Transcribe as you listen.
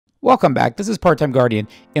Welcome back, this is PartTimeGuardian.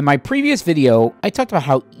 In my previous video, I talked about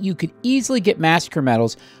how you could easily get Massacre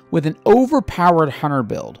Medals with an overpowered Hunter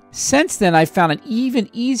build. Since then, I found an even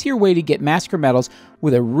easier way to get Massacre Medals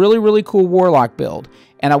with a really cool Warlock build.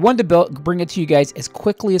 And I wanted to bring it to you guys as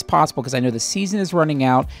quickly as possible because I know the season is running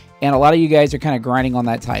out and a lot of you guys are kind of grinding on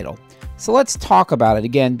that title. So let's talk about it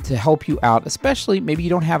again to help you out, especially maybe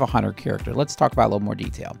you don't have a Hunter character. Let's talk about it in a little more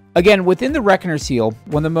detail. Again, within the Reckoner seal,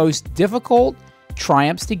 one of the most difficult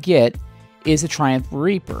triumphs to get is the Triumphant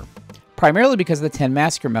Reaper, primarily because of the 10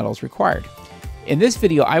 Massacre Medals required. In this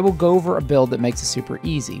video, I will go over a build that makes it super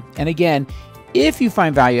easy. And again, if you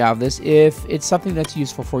find value out of this, if it's something that's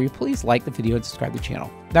useful for you, please like the video and subscribe to the channel.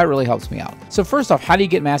 That really helps me out. So first off, how do you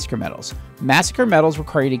get Massacre Medals? Massacre Medals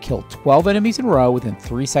require you to kill 12 enemies in a row within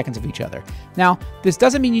 3 seconds of each other. Now, this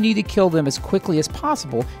doesn't mean you need to kill them as quickly as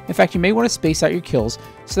possible. In fact, you may want to space out your kills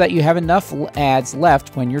so that you have enough ads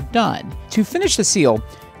left when you're done. To finish the seal,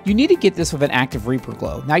 you need to get this with an active Reaper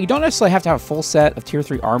glow. Now, you don't necessarily have to have a full set of tier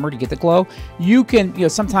 3 armor to get the glow. You can,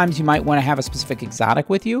 sometimes you might want to have a specific exotic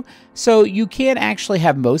with you. So you can actually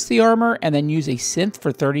have most of the armor and then use a synth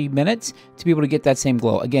for 30 minutes to be able to get that same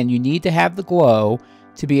glow. Again, you need to have the glow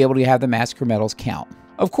to be able to have the Massacre Medals count.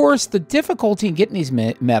 Of course, the difficulty in getting these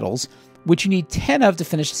medals, which you need 10 of to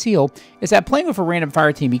finish the seal, is that playing with a random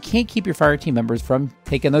fire team, you can't keep your fire team members from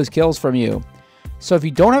taking those kills from you. So if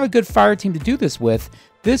you don't have a good fire team to do this with,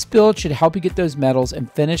 this build should help you get those medals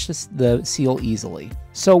and finish the seal easily.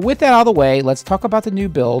 So with that out of the way, let's talk about the new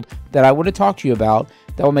build that I want to talk to you about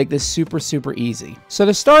that will make this super easy. So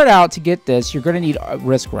to start out, to get this, you're going to need a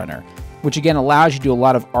Risk Runner, which again allows you to do a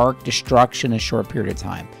lot of arc destruction in a short period of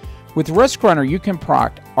time. With Risk Runner, you can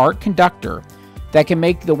proc Arc Conductor that can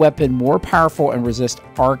make the weapon more powerful and resist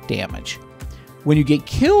arc damage. When you get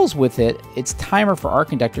kills with it, its timer for Arc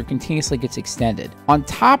Conductor continuously gets extended. On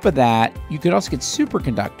top of that, you can also get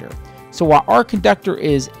Superconductor. So while Arc Conductor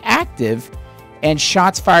is active and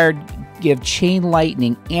shots fired give chain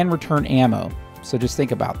lightning and return ammo. So just think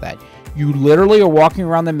about that. You literally are walking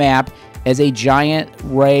around the map as a giant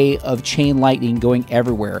ray of chain lightning going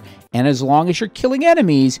everywhere. And as long as you're killing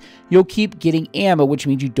enemies, you'll keep getting ammo, which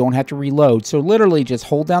means you don't have to reload. So literally just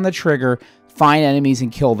hold down the trigger, find enemies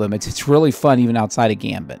and kill them. It's really fun even outside of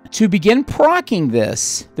Gambit. To begin proccing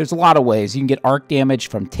this, there's a lot of ways. You can get arc damage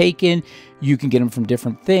from Taken, you can get them from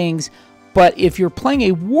different things, but if you're playing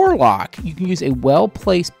a Warlock, you can use a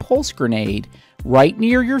well-placed pulse grenade right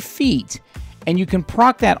near your feet, and you can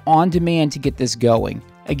proc that on demand to get this going.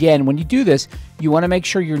 Again, when you do this, you want to make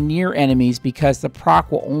sure you're near enemies because the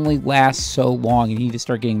proc will only last so long. You need to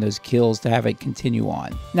start getting those kills to have it continue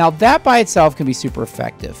on. Now, that by itself can be super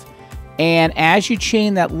effective. And as you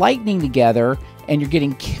chain that lightning together and you're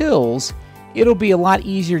getting kills, it'll be a lot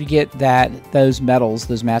easier to get those medals,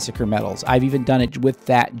 those Massacre Medals. I've even done it with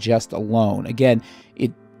that just alone. Again,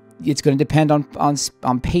 it's going to depend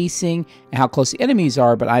on pacing and how close the enemies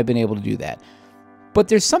are, but I've been able to do that. But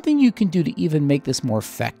there's something you can do to even make this more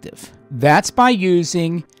effective. That's by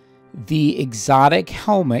using the exotic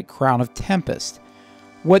helmet, Crown of Tempest.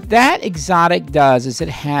 What that exotic does is it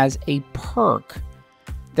has a perk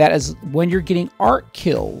that is when you're getting arc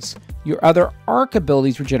kills, your other arc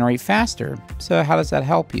abilities regenerate faster. So how does that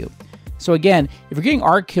help you? So again, if you're getting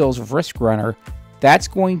arc kills with Risk Runner, that's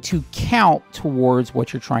going to count towards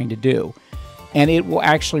what you're trying to do. And it will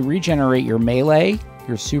actually regenerate your melee,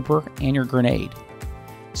 your super, and your grenade.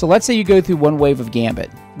 So let's say you go through one wave of Gambit,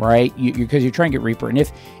 right? Because you're trying to get Reaper. And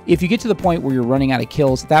if you get to the point where you're running out of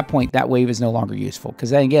kills, at that point, that wave is no longer useful.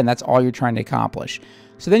 Because then again, that's all you're trying to accomplish.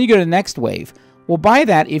 So then you go to the next wave. Well, by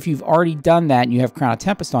that, if you've already done that and you have Crown of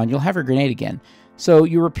Tempest on, you'll have your grenade again. So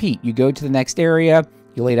you repeat. You go to the next area,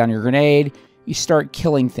 you lay down your grenade, you start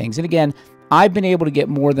killing things. And again, I've been able to get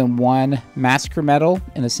more than one Massacre Medal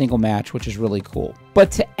in a single match, which is really cool. But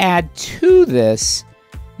to add to this,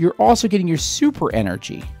 you're also getting your super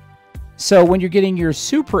energy. So when you're getting your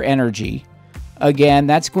super energy, again,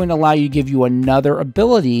 that's going to allow you to give you another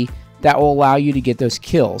ability that will allow you to get those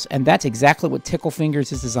kills. And that's exactly what Tickle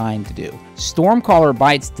Fingers is designed to do. Stormcaller,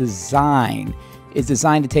 by its design, is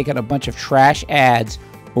designed to take out a bunch of trash ads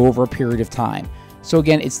over a period of time. So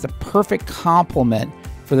again, it's the perfect complement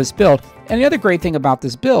for this build. And the other great thing about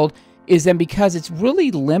this build is then because it's really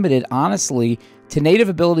limited, honestly, to native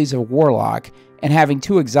abilities of Warlock and having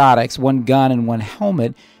 2 exotics, 1 gun and 1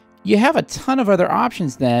 helmet, you have a ton of other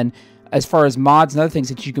options then as far as mods and other things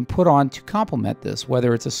that you can put on to complement this,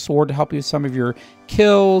 whether it's a sword to help you with some of your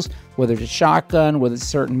kills, whether it's a shotgun, whether it's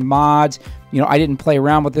certain mods. You know, I didn't play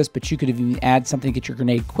around with this, but you could even add something to get your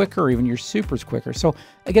grenade quicker or even your supers quicker. So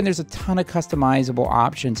again, there's a ton of customizable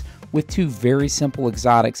options with 2 very simple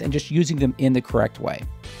exotics and just using them in the correct way.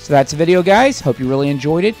 So that's the video, guys. Hope you really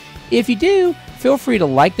enjoyed it. If you do, feel free to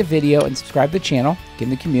like the video and subscribe to the channel. Get in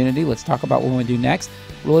the community. Let's talk about what we want to do next.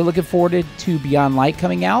 Really looking forward to Beyond Light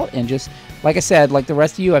coming out. And just, like I said, like the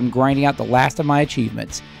rest of you, I'm grinding out the last of my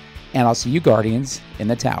achievements. And I'll see you Guardians in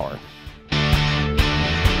the tower.